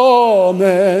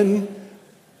 amen.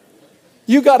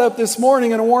 You got up this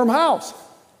morning in a warm house.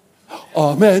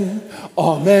 Amen,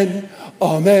 amen,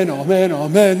 amen, amen,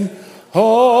 amen,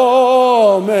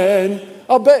 amen.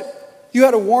 I'll bet you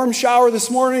had a warm shower this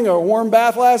morning or a warm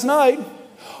bath last night.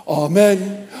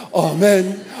 Amen,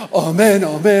 amen, amen,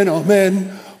 amen,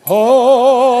 amen,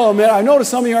 amen. I notice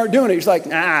some of you aren't doing it. You're like,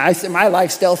 nah, my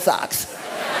life still sucks.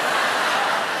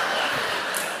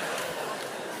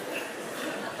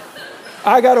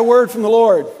 I got a word from the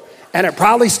Lord, and it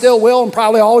probably still will and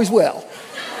probably always will.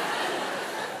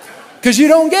 Because you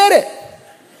don't get it.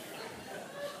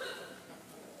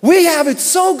 We have it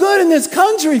so good in this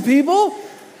country, people.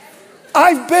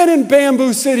 I've been in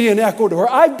Bamboo City in Ecuador.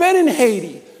 I've been in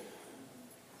Haiti.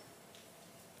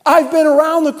 I've been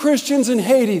around the Christians in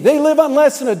Haiti. They live on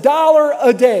less than $1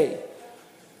 a day.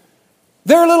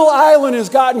 Their little island has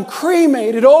gotten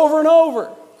cremated over and over.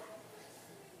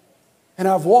 And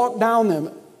I've walked down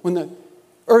them when the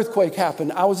earthquake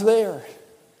happened. I was there.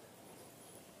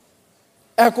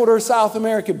 Ecuador, South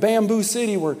America, Bamboo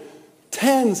City, where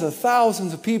tens of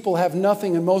thousands of people have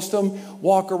nothing, and most of them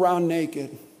walk around naked.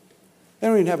 They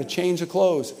don't even have a change of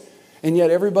clothes. And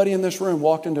yet everybody in this room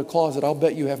walked into a closet. I'll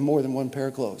bet you have more than one pair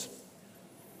of clothes.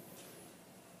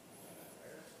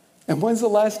 And when's the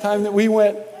last time that we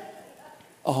went,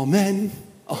 amen,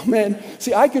 amen?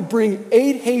 See, I could bring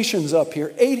 8 Haitians up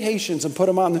here, 8 Haitians, and put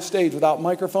them on the stage without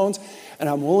microphones, and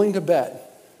I'm willing to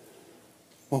bet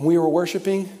when we were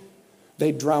worshiping,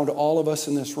 they drowned all of us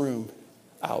in this room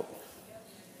out.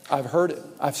 I've heard it.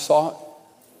 I've saw it.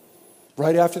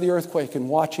 Right after the earthquake and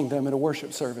watching them at a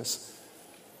worship service.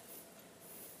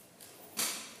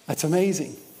 That's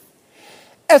amazing.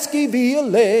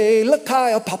 Esquiviale,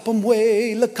 Lakaya Papam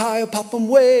way, Lakaya Papam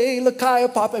way,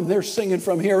 Lakaya Papam. And they're singing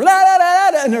from here. La, la, la,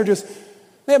 la, and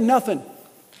they have nothing.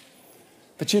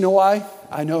 But you know why?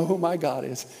 I know who my God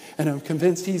is. And I'm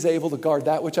convinced He's able to guard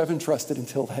that which I've entrusted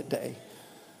until that day.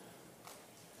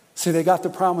 See, they got the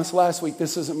promise last week,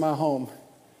 this isn't my home.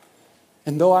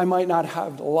 And though I might not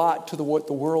have a lot to what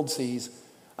the world sees,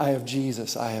 I have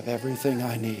Jesus. I have everything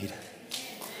I need.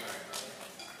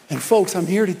 And folks, I'm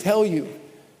here to tell you,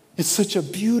 it's such a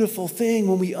beautiful thing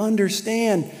when we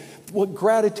understand what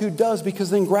gratitude does,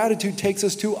 because then gratitude takes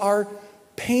us to our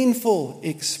painful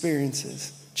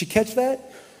experiences. Did you catch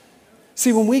that?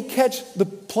 See, when we catch the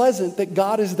pleasant, that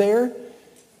God is there,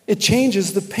 it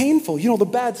changes the painful, the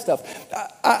bad stuff.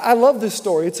 I love this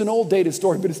story. It's an old dated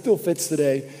story, but it still fits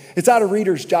today. It's out of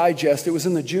Reader's Digest. It was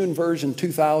in the June version,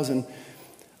 2000.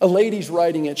 A lady's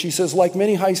writing it. She says, like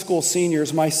many high school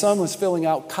seniors, my son was filling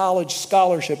out college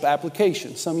scholarship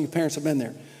applications. Some of you parents have been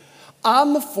there.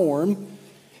 On the form,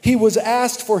 he was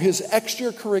asked for his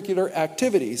extracurricular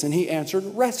activities, and he answered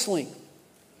wrestling.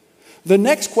 The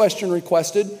next question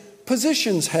requested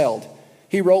positions held.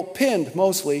 He wrote pinned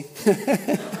mostly.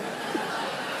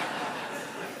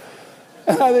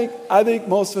 And I think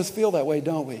most of us feel that way,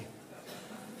 don't we?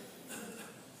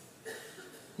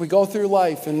 We go through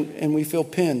life and we feel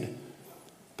pinned.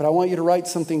 But I want you to write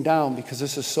something down, because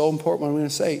this is so important what I'm going to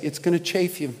say. It's going to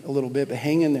chafe you a little bit, but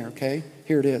hang in there, okay?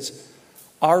 Here it is.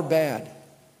 Our bad,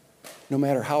 no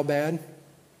matter how bad,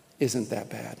 isn't that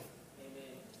bad.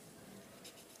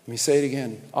 Let me say it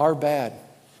again. Our bad,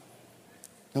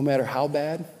 no matter how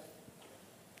bad,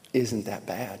 isn't that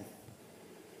bad.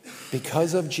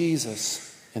 Because of Jesus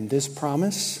and this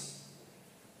promise,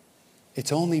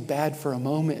 it's only bad for a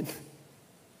moment.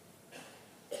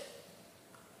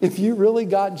 If you really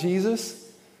got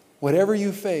Jesus, whatever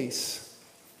you face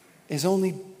is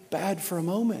only bad for a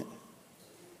moment.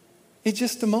 It's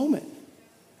just a moment.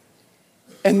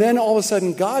 And then all of a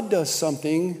sudden God does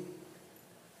something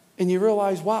and you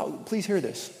realize, wow, please hear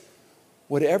this.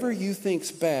 Whatever you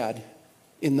think's bad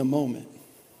in the moment,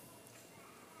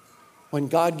 when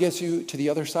God gets you to the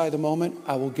other side of the moment,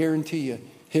 I will guarantee you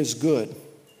His good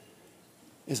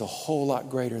is a whole lot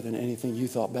greater than anything you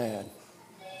thought bad.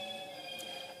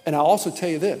 And I'll also tell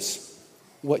you this,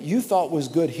 what you thought was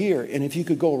good here, and if you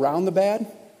could go around the bad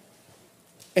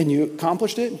and you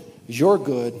accomplished it, your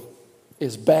good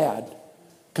is bad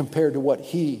compared to what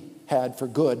He had for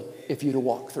good if you'd have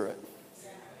walked through it.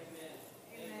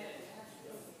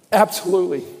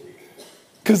 Absolutely.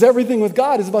 Because everything with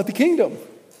God is about the kingdom.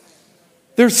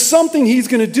 There's something He's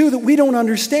going to do that we don't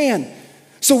understand.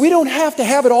 So we don't have to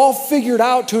have it all figured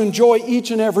out to enjoy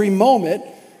each and every moment.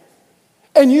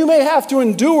 And you may have to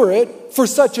endure it for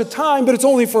such a time, but it's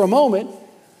only for a moment.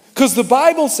 Because the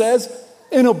Bible says,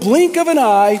 in a blink of an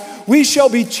eye, we shall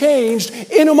be changed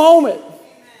in a moment.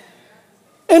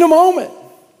 In a moment.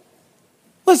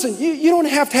 Listen, you don't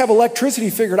have to have electricity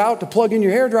figured out to plug in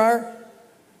your hairdryer.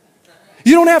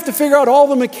 You don't have to figure out all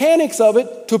the mechanics of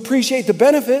it to appreciate the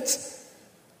benefits.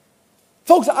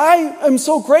 Folks, I am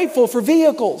so grateful for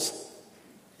vehicles.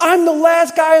 I'm the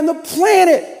last guy on the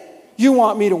planet you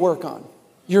want me to work on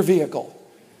your vehicle.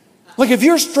 Like if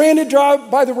you're stranded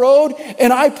by the road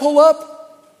and I pull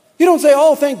up, you don't say,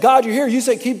 oh, thank God you're here. You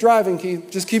say, keep driving, Keith.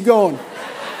 Just keep going.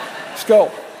 Just go.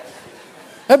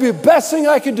 That'd be the best thing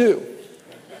I could do.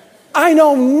 I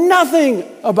know nothing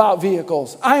about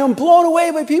vehicles. I am blown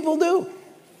away by people do.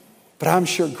 But I'm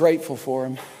sure grateful for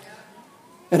them.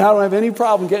 And I don't have any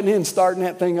problem getting in and starting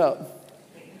that thing up.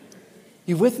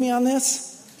 You with me on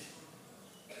this?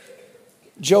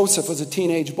 Joseph was a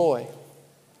teenage boy.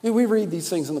 We read these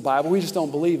things in the Bible. We just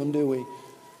don't believe them, do we?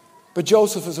 But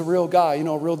Joseph was a real guy,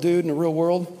 a real dude in the real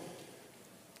world.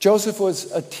 Joseph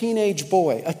was a teenage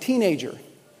boy, a teenager,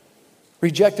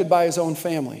 rejected by his own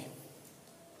family,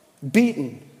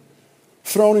 beaten,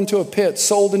 thrown into a pit,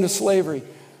 sold into slavery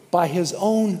by his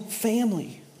own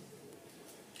family.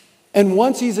 And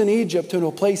once he's in Egypt, in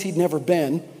a place he'd never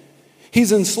been,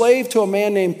 he's enslaved to a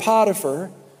man named Potiphar,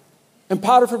 and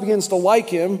Potiphar begins to like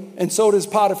him, and so does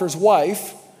Potiphar's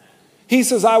wife. He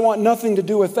says, I want nothing to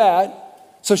do with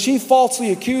that. So she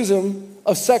falsely accused him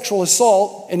of sexual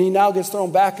assault, and he now gets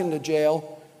thrown back into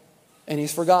jail, and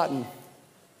he's forgotten.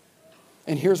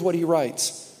 And here's what he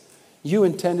writes. You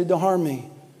intended to harm me,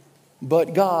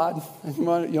 but God,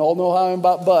 you all know how I'm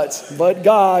about buts, but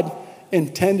God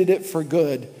intended it for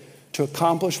good to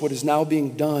accomplish what is now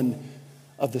being done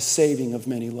of the saving of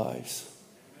many lives.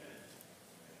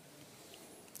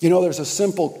 There's a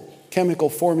simple chemical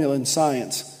formula in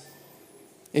science.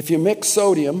 If you mix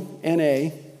sodium, Na,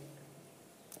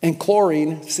 and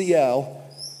chlorine, Cl,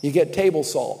 you get table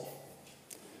salt.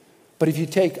 But if you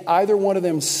take either one of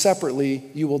them separately,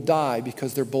 you will die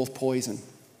because they're both poison.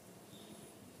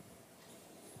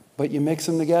 But you mix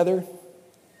them together,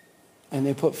 and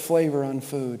they put flavor on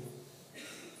food.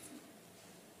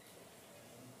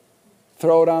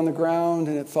 Throw it on the ground,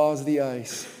 and it thaws the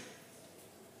ice.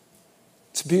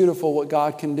 It's beautiful what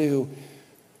God can do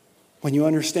when you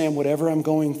understand whatever I'm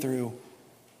going through.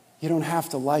 You don't have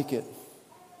to like it,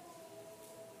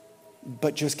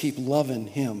 but just keep loving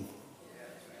Him.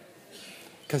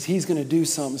 Because He's going to do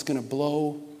something that's going to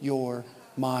blow your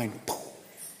mind.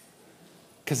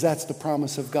 Because that's the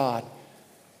promise of God.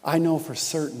 I know for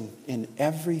certain in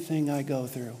everything I go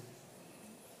through.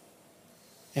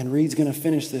 And Reed's going to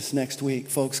finish this next week.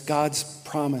 Folks, God's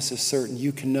promise is certain.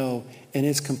 You can know, and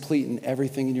it's complete in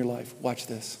everything in your life. Watch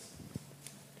this.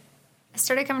 I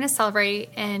started coming to Celebrate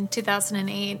in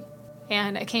 2008,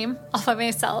 and I came all by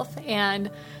myself, and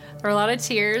there were a lot of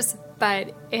tears,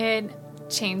 but it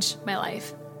changed my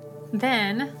life.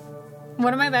 Then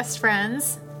one of my best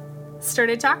friends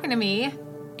started talking to me,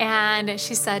 and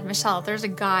she said, Michelle, there's a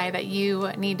guy that you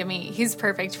need to meet. He's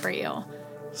perfect for you.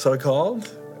 So I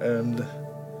called, and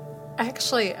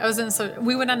actually,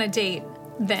 we went on a date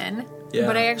then,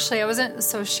 but I wasn't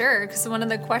so sure, because one of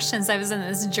the questions I was in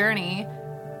this journey,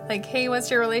 like, hey,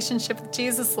 what's your relationship with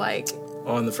Jesus like?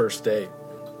 On the first date.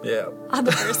 Yeah. On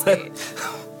the first date.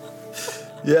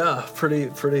 Yeah,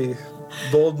 pretty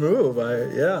bold move.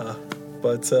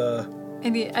 But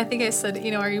and I think I said,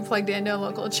 are you plugged into a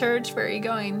local church? Where are you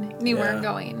going? And you weren't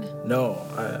going. No,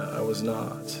 I was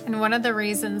not. And one of the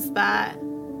reasons that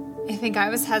I think I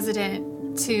was hesitant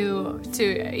to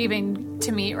even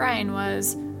to meet Ryan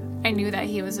was I knew that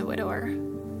he was a widower,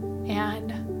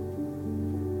 and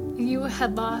you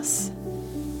had lost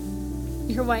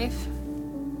your wife,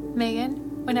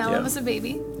 Megan, when Ellen was a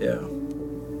baby. Yeah.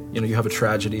 You have a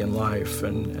tragedy in life,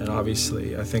 and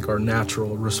obviously I think our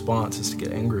natural response is to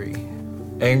get angry.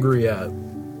 Angry at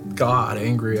God,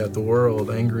 angry at the world,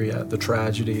 angry at the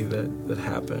tragedy that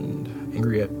happened,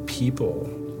 angry at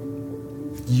people.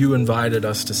 You invited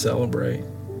us to Celebrate,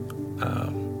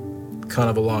 kind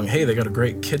of along, hey, they got a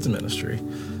great kids ministry.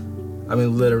 I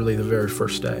mean, literally the very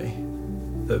first day,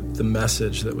 the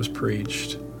message that was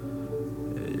preached,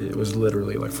 it was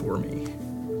literally like for me.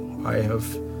 I have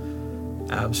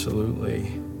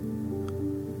absolutely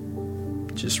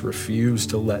just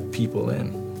refused to let people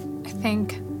in. I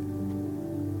think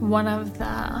one of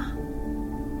the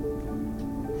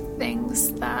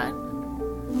things that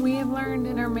we have learned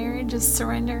in our marriage is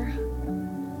surrender.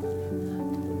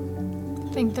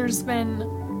 I think there's been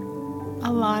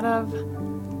a lot of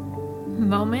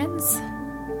moments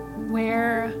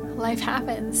where life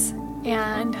happens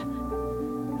and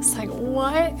it's like,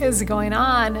 what is going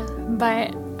on?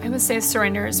 But I would say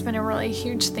surrender has been a really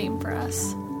huge theme for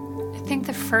us. I think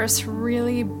the first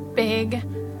really big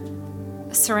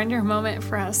surrender moment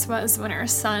for us was when our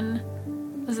son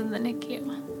was in the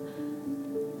NICU.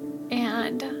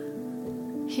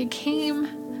 And he came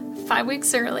 5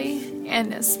 weeks early,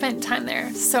 and spent time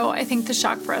there. So I think the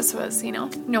shock for us was,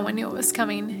 no one knew it was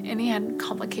coming, and he had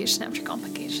complication after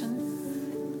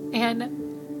complication. And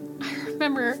I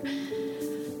remember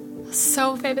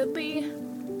so vividly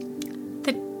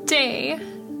the day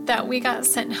that we got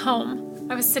sent home.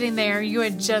 I was sitting there. You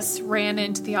had just ran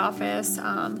into the office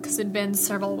because it had been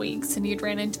several weeks, and you'd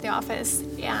ran into the office.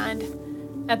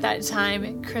 And at that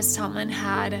time, Chris Tomlin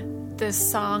had this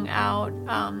song out,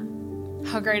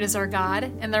 How Great Is Our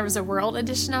God, and there was a world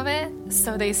edition of it.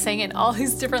 So they sang it in all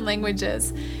these different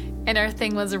languages. And our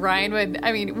thing was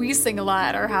we sing a lot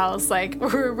at our house. Like,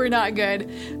 we're not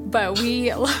good, but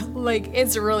we,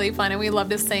 it's really fun, and we love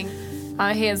to sing.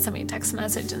 He had sent me a text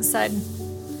message and said,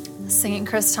 singing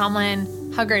Chris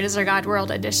Tomlin, How Great Is Our God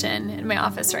World Edition in my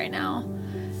office right now.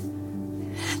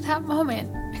 At that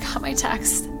moment, I got my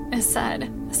text. It said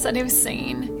he was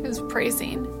singing, he was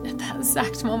praising. At that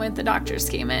exact moment, the doctors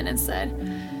came in and said,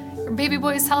 your baby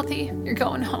boy is healthy, you're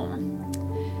going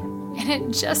home. And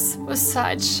it just was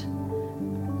such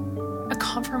a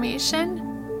confirmation,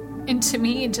 and to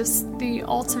me, just the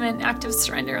ultimate act of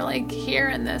surrender, like here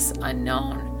in this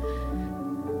unknown.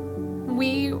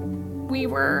 We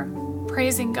were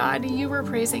praising God, you were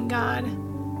praising God,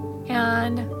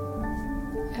 and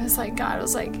it was like God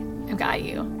was like, I've got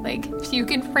you. Like, if you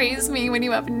can praise me when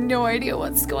you have no idea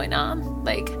what's going on,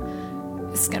 like,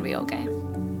 it's gonna be okay.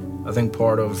 I think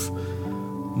part of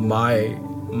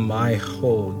my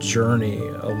whole journey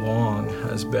along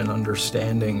has been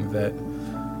understanding that,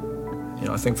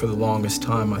 I think for the longest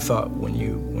time I thought when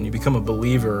you become a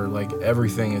believer, like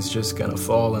everything is just gonna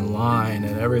fall in line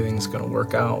and everything's gonna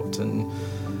work out, and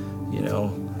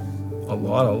a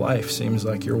lot of life seems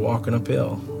like you're walking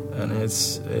uphill, and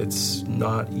it's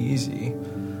not easy.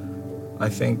 I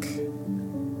think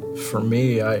for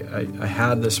me, I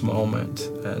had this moment,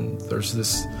 and there's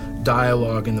this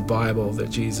dialogue in the Bible that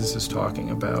Jesus is talking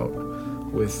about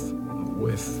with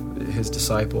his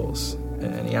disciples,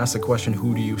 and he asked the question,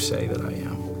 who do you say that I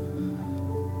am?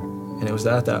 And it was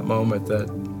at that moment that,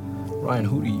 Ryan,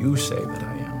 who do you say that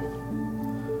I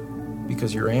am?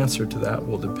 Because your answer to that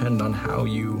will depend on how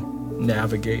you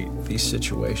navigate these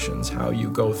situations, how you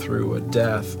go through a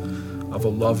death of a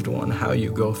loved one, how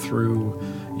you go through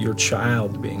your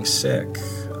child being sick,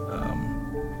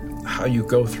 how you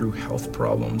go through health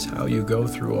problems, how you go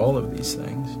through all of these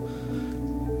things.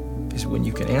 Is when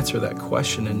you can answer that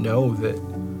question and know that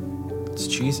it's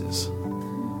Jesus.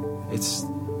 It's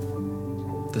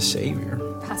the Savior.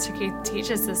 Pastor Keith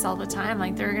teaches this all the time.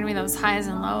 Like, there are going to be those highs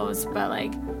and lows, but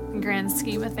like, in the grand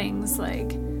scheme of things, like,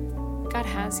 God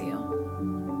has you.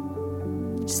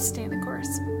 Just stay in the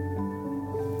course.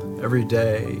 Every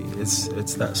day, it's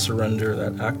that surrender,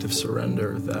 that act of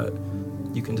surrender, that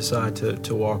you can decide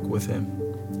to walk with Him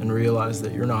and realize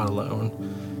that you're not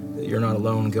alone, that you're not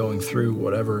alone going through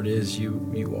whatever it is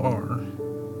you are,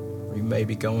 or you may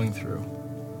be going through,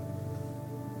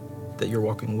 that you're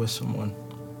walking with someone,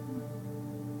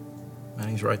 and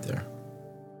He's right there.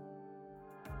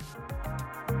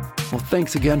 Well,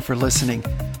 thanks again for listening.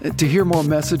 To hear more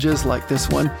messages like this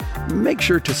one, make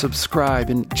sure to subscribe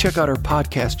and check out our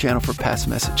podcast channel for past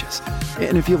messages.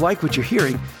 And if you like what you're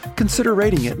hearing, consider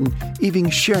rating it and even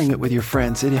sharing it with your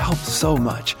friends. It helps so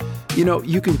much.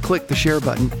 You can click the share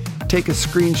button, take a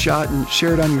screenshot, and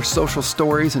share it on your social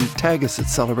stories and tag us at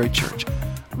Celebrate Church.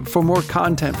 For more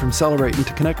content from Celebrate and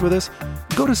to connect with us,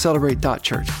 go to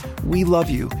celebrate.church. We love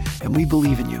you and we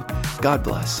believe in you. God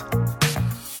bless.